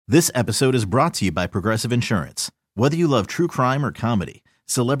This episode is brought to you by Progressive Insurance. Whether you love true crime or comedy,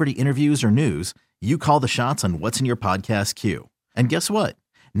 celebrity interviews or news, you call the shots on what's in your podcast queue. And guess what?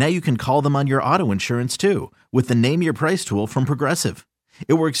 Now you can call them on your auto insurance too with the Name Your Price tool from Progressive.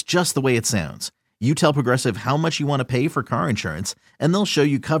 It works just the way it sounds. You tell Progressive how much you want to pay for car insurance, and they'll show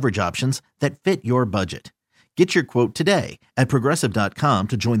you coverage options that fit your budget. Get your quote today at Progressive.com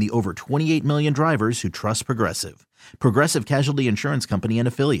to join the over 28 million drivers who trust Progressive. Progressive Casualty Insurance Company and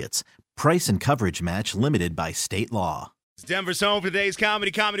Affiliates. Price and coverage match limited by state law. It's Denver's home for today's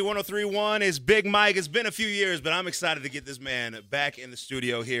Comedy 103.1 is Big Mike. It's been a few years, but I'm excited to get this man back in the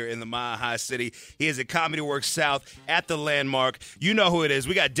studio here in the Mile High City. He is at Comedy Works South at the Landmark. You know who it is.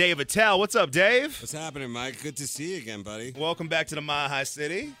 We got Dave Attell. What's up, Dave? What's happening, Mike? Good to see you again, buddy. Welcome back to the Mile High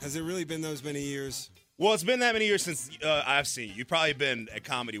City. Has it really been those many years? Well, it's been that many years since I've seen you. You've probably been at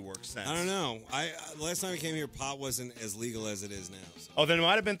Comedy Works since. I don't know. Last time I came here, pot wasn't as legal as it is now. So. Oh, then it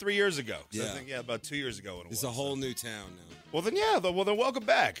might have been 3 years ago. Yeah. I think, about 2 years ago. It's a whole new town now. Well, then, then welcome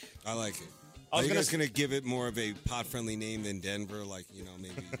back. I like it. Are you guys going to give it more of a pot-friendly name than Denver? Like,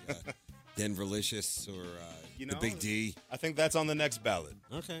 maybe Denverlicious or the Big D? I think that's on the next ballot.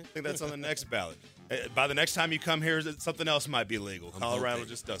 Okay. I think that's on the next ballot. By the next time you come here, something else might be legal. Colorado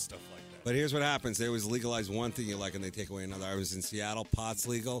just does stuff like that. But here's what happens. They always legalize one thing you like, and they take away another. I was in Seattle. Pot's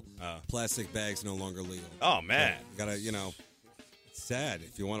legal. Plastic bags no longer legal. Oh, man. So you gotta, it's sad.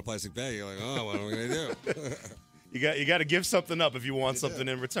 If you want a plastic bag, you're like, oh, what am I going to do? You got to give something up if you want something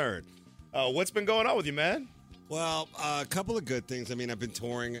in return. What's been going on with you, man? Well, a couple of good things. I mean, I've been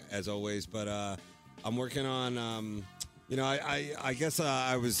touring, as always, but I'm working on, I guess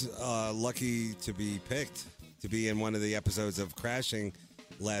I was lucky to be picked to be in one of the episodes of Crashing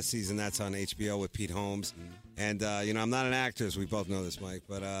last season. That's on HBO with Pete Holmes. And, I'm not an actor, as we both know this, Mike,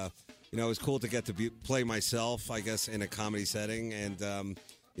 but, it was cool to get to play myself, I guess, in a comedy setting. And,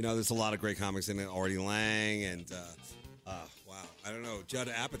 there's a lot of great comics in it. Artie Lang and, wow, I don't know. Judd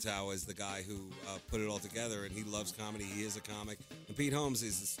Apatow is the guy who put it all together, and he loves comedy. He is a comic. And Pete Holmes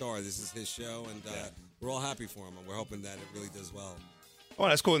is the star. This is his show, and we're all happy for him, and we're hoping that it really does well. Oh,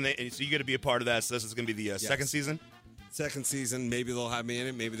 that's cool. And so you get to be a part of that. So this is going to be the second season? Second season. Maybe they'll have me in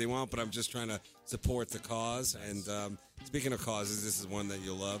it. Maybe they won't, but I'm just trying to support the cause. Nice. And speaking of causes, this is one that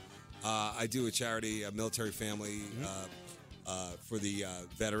you'll love. I do a charity, a military family for the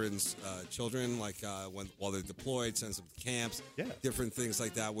veterans' children, like while they're deployed, send them to camps, different things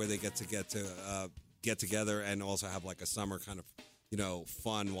like that, where they get together and also have like a summer kind of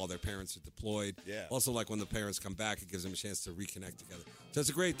fun while their parents are deployed. Yeah. Also, like when the parents come back, it gives them a chance to reconnect together. So it's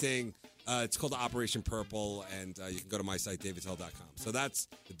a great thing. It's called Operation Purple, and you can go to my site, davidattell.com. So that's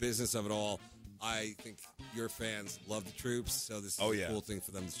the business of it all. I think your fans love the troops, so this is a cool thing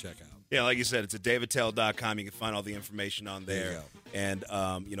for them to check out. Yeah, like you said, it's at davidattell.com. You can find all the information on there. And,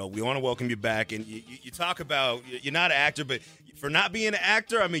 we want to welcome you back. And you talk about you're not an actor, but for not being an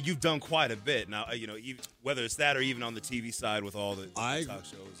actor, I mean, you've done quite a bit. Now, whether it's that or even on the TV side with all the talk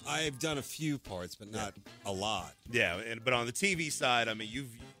shows. I've done a few parts, but not a lot. Yeah, but on the TV side, I mean,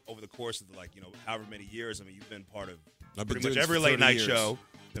 you've, over the course of however many years, I mean, you've been part of pretty much every late night show.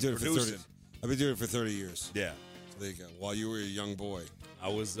 I've been doing it for 30 years. Yeah. So there you go. While you were a young boy. I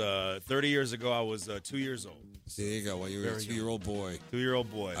was 30 years ago, I was 2 years old. There you go. While you were a 2-year-old boy.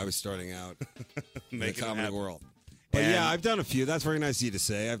 2-year-old boy. I was starting out in the Making comedy world. But I've done a few. That's very nice of you to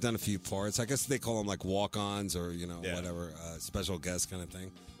say. I've done a few parts. I guess they call them like walk-ons or, whatever, special guest kind of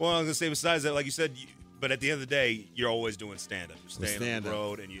thing. Well, I was going to say, besides that, like you said, but at the end of the day, you're always doing stand-up. You're staying on the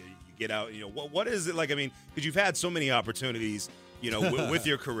road and you get out. What is it like? I mean, because you've had so many opportunities with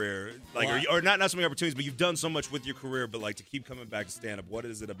your career, like, or not so many opportunities, but you've done so much with your career, but like to keep coming back to stand up, what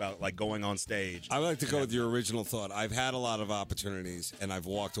is it about like going on stage? I like to go with your original thought. I've had a lot of opportunities and I've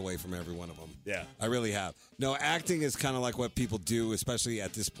walked away from every one of them. Yeah. I really have. No, acting is kind of like what people do, especially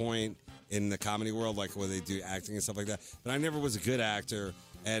at this point in the comedy world, like where they do acting and stuff like that. But I never was a good actor.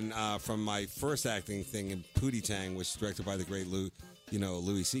 And from my first acting thing in Pootie Tang, which was directed by the great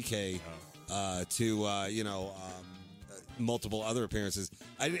Louis C.K., to, multiple other appearances.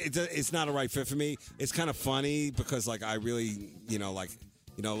 It's not a right fit for me. It's kind of funny because, like, I really,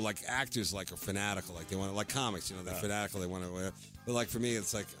 like actors like are fanatical. Like they want to, like comics, they're fanatical. They want to, but like for me,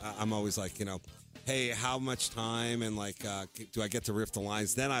 it's like I'm always like, hey, how much time and like, do I get to riff the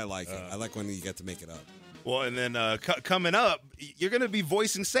lines? Then I like it. I like when you get to make it up. Well, and then coming up, you're going to be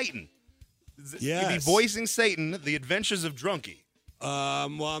voicing Satan. Yes. You'll be voicing Satan, The Adventures of Drunkie.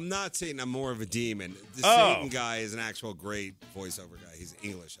 Well, I'm not Satan. I'm more of a demon. The Satan guy is an actual great voiceover guy. He's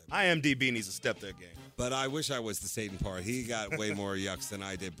English. IMDb needs to step their game. But I wish I was the Satan part. He got way more yucks than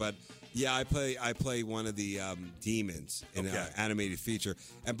I did. But Yeah, I play one of the demons in an animated feature.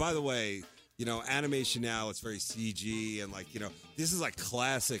 And by the way, animation now, it's very CG and this is like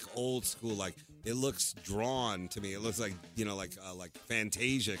classic old school. Like it looks drawn to me. It looks like like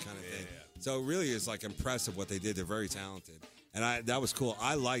Fantasia kind of thing. Yeah. So it really is like impressive what they did. They're very talented, and that was cool.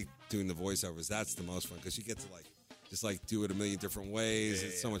 I like doing the voiceovers. That's the most fun because you get to just do it a million different ways.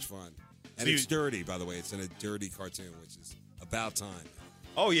 It's so much fun, and it's dirty. By the way, it's in a dirty cartoon, which is about time.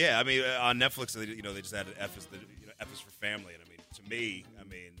 Oh yeah, I mean on Netflix, they just added F is for family, and I mean to me,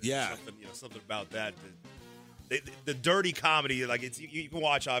 something about that. The dirty comedy, like you can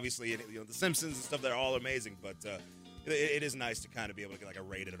watch obviously, The Simpsons and stuff that are all amazing, but it is nice to kind of be able to get like a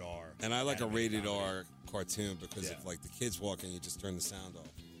rated R. And I like a rated R cartoon because if the kids walk in, you just turn the sound off.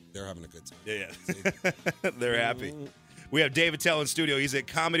 They're having a good time. Yeah. They're happy. We have Dave Attell in studio. He's at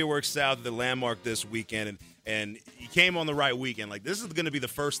Comedy Works South at the Landmark this weekend, and he came on the right weekend. Like this is going to be the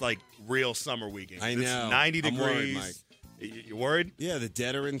first real summer weekend. I know. It's 90 degrees. I'm worried, Mike. You worried? Yeah, the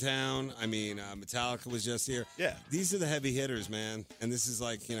Dead are in town. I mean, Metallica was just here. Yeah. These are the heavy hitters, man. And this is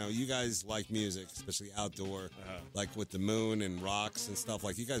you guys like music, especially outdoor, with the moon and rocks and stuff.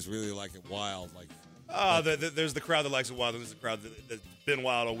 You guys really like it wild. There's the crowd that likes it wild, and there's the crowd that's been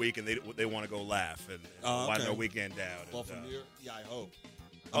wild all week, and they want to go laugh and wind their weekend down. Well, from here, I hope.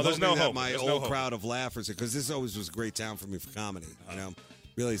 There's no hope. My there's old crowd of laughers, because this always was a great town for me for comedy.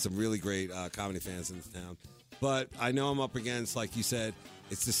 Really some really great comedy fans in this town. But I know I'm up against, like you said,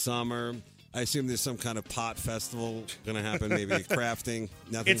 it's the summer. I assume there's some kind of pot festival going to happen, maybe crafting.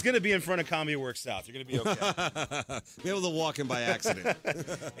 Nothing. It's going to be in front of Comedy Works South. You're going to be okay. Be able to walk in by accident.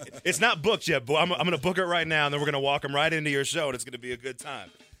 It's not booked yet, but I'm going to book it right now, and then we're going to walk them right into your show, and it's going to be a good time.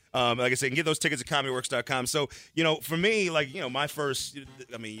 Like I said, you can get those tickets at comedyworks.com. So, for me, my first,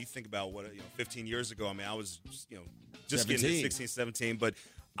 you think about 15 years ago, I was, just 17. Getting to 16, 17, but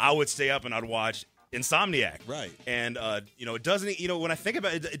I would stay up and I'd watch Insomniac. Right. And, it doesn't, when I think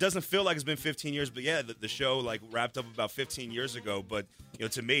about it, it doesn't feel like it's been 15 years, but yeah, the show wrapped up about 15 years ago. But,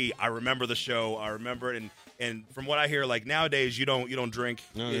 to me, I remember the show. I remember it. And from what I hear, nowadays, you don't drink.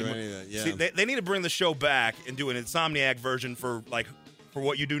 No, yeah. See, they need to bring the show back and do an Insomniac version for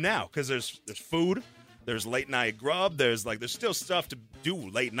what you do now. Cause there's food, there's late night grub. There's still stuff to do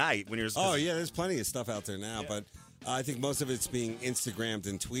late night when you're. Oh yeah. There's plenty of stuff out there now, but I think most of it's being Instagrammed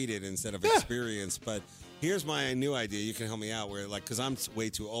and tweeted instead of experienced. But here's my new idea. You can help me out where because I'm way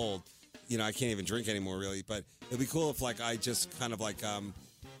too old, I can't even drink anymore really. But it'd be cool if I just kind of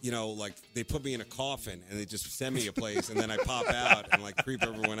they put me in a coffin and they just send me a place and then I pop out and creep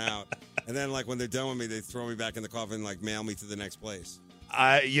everyone out. And then when they're done with me, they throw me back in the coffin and mail me to the next place.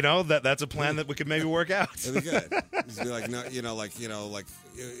 That's a plan that we could maybe work out. It'd be good. It'd be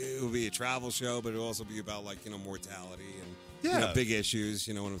it would be a travel show, but it would also be about mortality and big issues.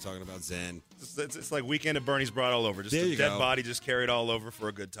 You know what I'm talking about? Zen. It's like Weekend at Bernie's brought all over. Just a dead body just carried all over for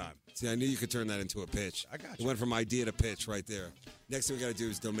a good time. See, I knew you could turn that into a pitch. I got you. It went from idea to pitch right there. Next thing we got to do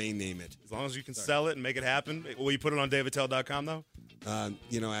is domain name it. As long as you can sell it and make it happen. Will you put it on daveattell.com though?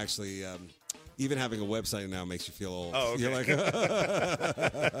 Actually. Even having a website now makes you feel old. Oh, okay.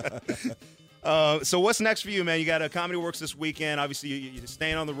 You're so what's next for you, man? You got a Comedy Works this weekend. Obviously, you're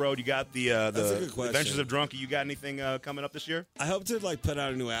staying on the road. You got the Adventures of Drunky. You got anything coming up this year? I hope to put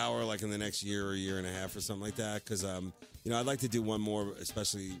out a new hour in the next year or year and a half or something like that. Because I'd like to do one more,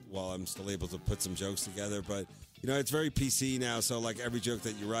 especially while I'm still able to put some jokes together. But it's very PC now, so every joke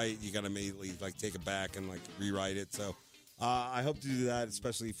that you write, you got to immediately take it back and rewrite it. So. I hope to do that,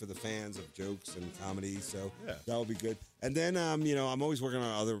 especially for the fans of jokes and comedy. So that will be good. And then, I'm always working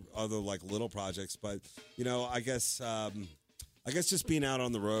on other little projects. But I guess just being out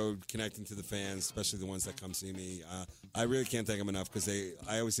on the road, connecting to the fans, especially the ones that come see me. I really can't thank them enough because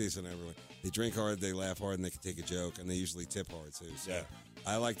I always say this to everyone. They drink hard, they laugh hard, and they can take a joke, and they usually tip hard too. So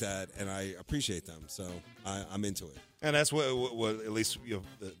I like that, and I appreciate them. So I'm into it. And that's what at least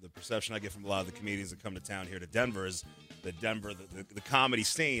the perception I get from a lot of the comedians that come to town here to Denver is that Denver, the comedy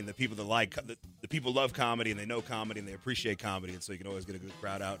scene, the people that the people love comedy and they know comedy and they appreciate comedy, and so you can always get a good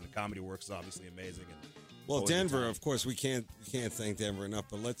crowd out. And Comedy Works is obviously amazing. And Denver, of course, we can't thank Denver enough.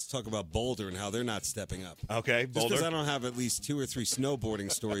 But let's talk about Boulder and how they're not stepping up. Okay, Just Boulder. because I don't have at least 2 or 3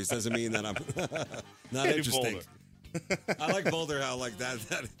 snowboarding stories doesn't mean that I'm not interesting. I like Boulder. How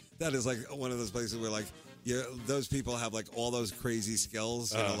that is one of those places where those people have all those crazy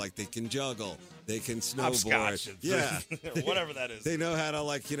skills. They can juggle, they can snowboard, whatever that is. They know how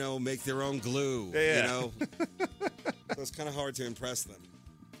to make their own glue. So it's kind of hard to impress them.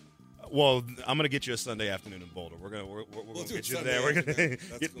 Well, I'm going to get you a Sunday afternoon in Boulder. We're going to get you there. We're gonna,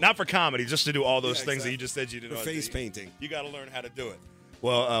 cool. Not for comedy, just to do all those things that you just said you did. For face painting. You got to learn how to do it.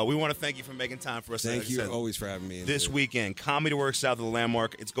 Well, we want to thank you for making time for us. Thank you always for having me. This weekend, Comedy Works South of the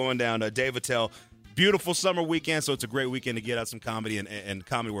Landmark. It's going down to Dave Attell. Beautiful summer weekend, so it's a great weekend to get out some comedy, and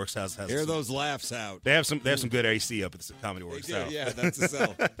Comedy Works has Hear those laughs out. They have some good AC up at the Comedy Works South. Yeah, that's a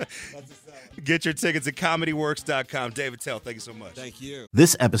sell. Get your tickets at comedyworks.com. Dave Attell, thank you so much. Thank you.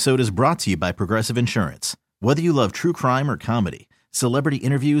 This episode is brought to you by Progressive Insurance. Whether you love true crime or comedy, celebrity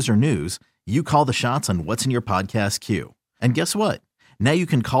interviews or news, you call the shots on what's in your podcast queue. And guess what? Now you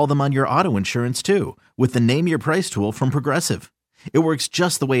can call them on your auto insurance too with the Name Your Price tool from Progressive. It works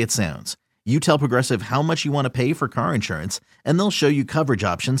just the way it sounds. You tell Progressive how much you want to pay for car insurance, and they'll show you coverage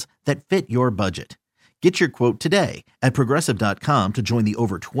options that fit your budget. Get your quote today at Progressive.com to join the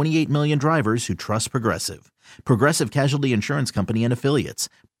over 28 million drivers who trust Progressive. Progressive Casualty Insurance Company and Affiliates.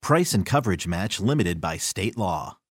 Price and coverage match limited by state law.